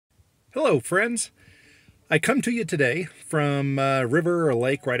Hello, friends. I come to you today from a river or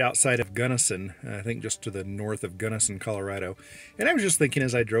lake right outside of Gunnison, I think just to the north of Gunnison, Colorado. And I was just thinking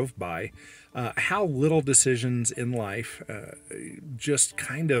as I drove by how little decisions in life just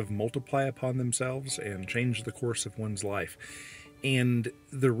kind of multiply upon themselves and change the course of one's life. And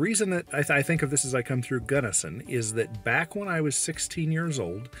the reason that I think of this as I come through Gunnison is that back when I was 16 years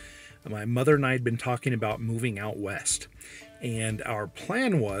old, my mother and I had been talking about moving out west. And our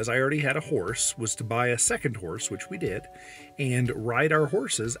plan was, I already had a horse, was to buy a second horse, which we did, and ride our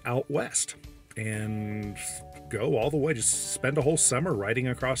horses out west and go all the way, just spend a whole summer riding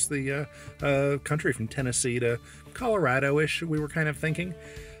across the country from Tennessee to Colorado-ish, we were kind of thinking.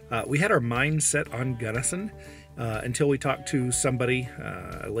 We had our mind set on Gunnison until we talked to somebody,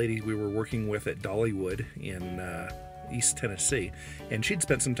 a lady we were working with at Dollywood in East Tennessee, and she'd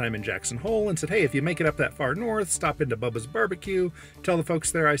spent some time in Jackson Hole and said, hey, if you make it up that far north, stop into Bubba's Barbecue, tell the folks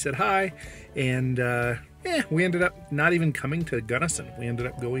there I said hi. And we ended up not even coming to Gunnison. We ended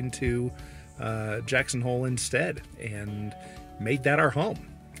up going to Jackson Hole instead and made that our home.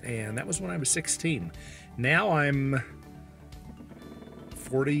 And that was when I was 16. Now I'm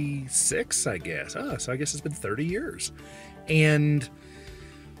 46, I guess. So I guess it's been 30 years. And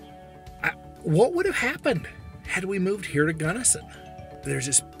what would have happened had we moved here to Gunnison? There's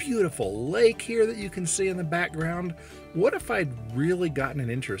this beautiful lake here that you can see in the background. What if I'd really gotten an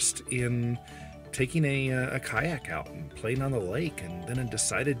interest in taking a kayak out and playing on the lake, and then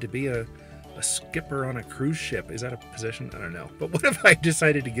decided to be a skipper on a cruise ship? Is that a position? I don't know. But what if I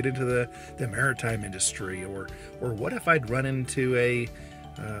decided to get into the maritime industry? Or what if I'd run into a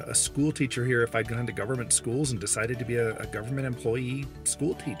school teacher here, if I'd gone to government schools and decided to be a government employee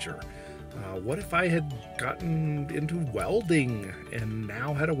school teacher? What if I had gotten into welding and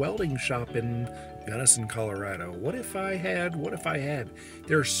now had a welding shop in Gunnison, Colorado? What if I had?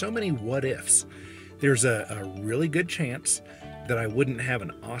 There are so many what ifs. There's a really good chance that I wouldn't have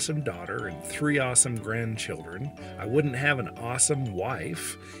an awesome daughter and 3 awesome grandchildren. I wouldn't have an awesome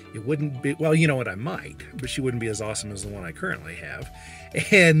wife. It wouldn't be, well, you know what, I might, but she wouldn't be as awesome as the one I currently have.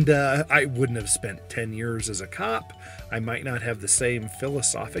 And I wouldn't have spent 10 years as a cop. I might not have the same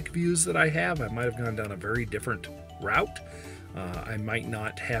philosophic views that I have. I might have gone down a very different route. I might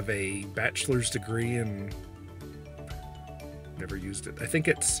not have a bachelor's degree in, never used it. I think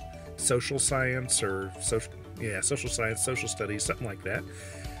it's social science or social science, social studies, something like that.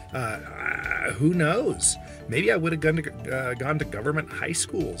 Who knows? Maybe I would have gone to government high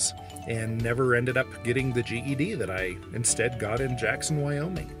schools and never ended up getting the GED that I instead got in Jackson,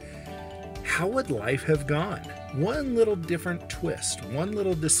 Wyoming. How would life have gone? One little different twist, one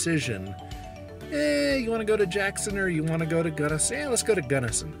little decision. You want to go to Jackson or you want to go to Gunnison? Yeah, let's go to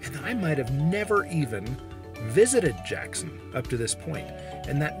Gunnison. And I might have never even visited Jackson up to this point,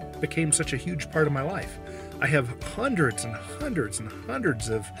 and that became such a huge part of my life. I have hundreds and hundreds and hundreds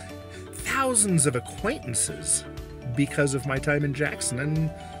of thousands of acquaintances because of my time in Jackson, and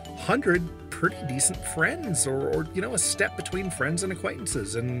 100 pretty decent friends, or a step between friends and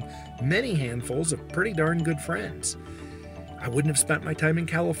acquaintances, and many handfuls of pretty darn good friends. I wouldn't have spent my time in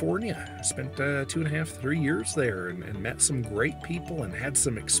California. I spent 2.5, 3 years there and met some great people and had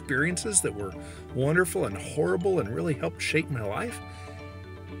some experiences that were wonderful and horrible and really helped shape my life.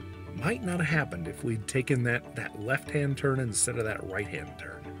 Might not have happened if we'd taken that left-hand turn instead of that right-hand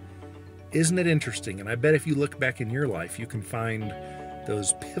turn. Isn't it interesting? And I bet if you look back in your life, you can find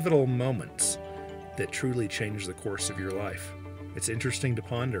those pivotal moments that truly change the course of your life. It's interesting to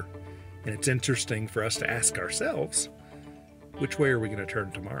ponder, and it's interesting for us to ask ourselves, which way are we going to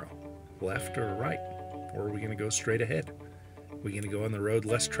turn tomorrow? Left or right? Or are we going to go straight ahead? Are we going to go on the road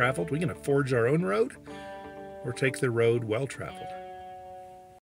less traveled? Are we going to forge our own road? Or take the road well traveled?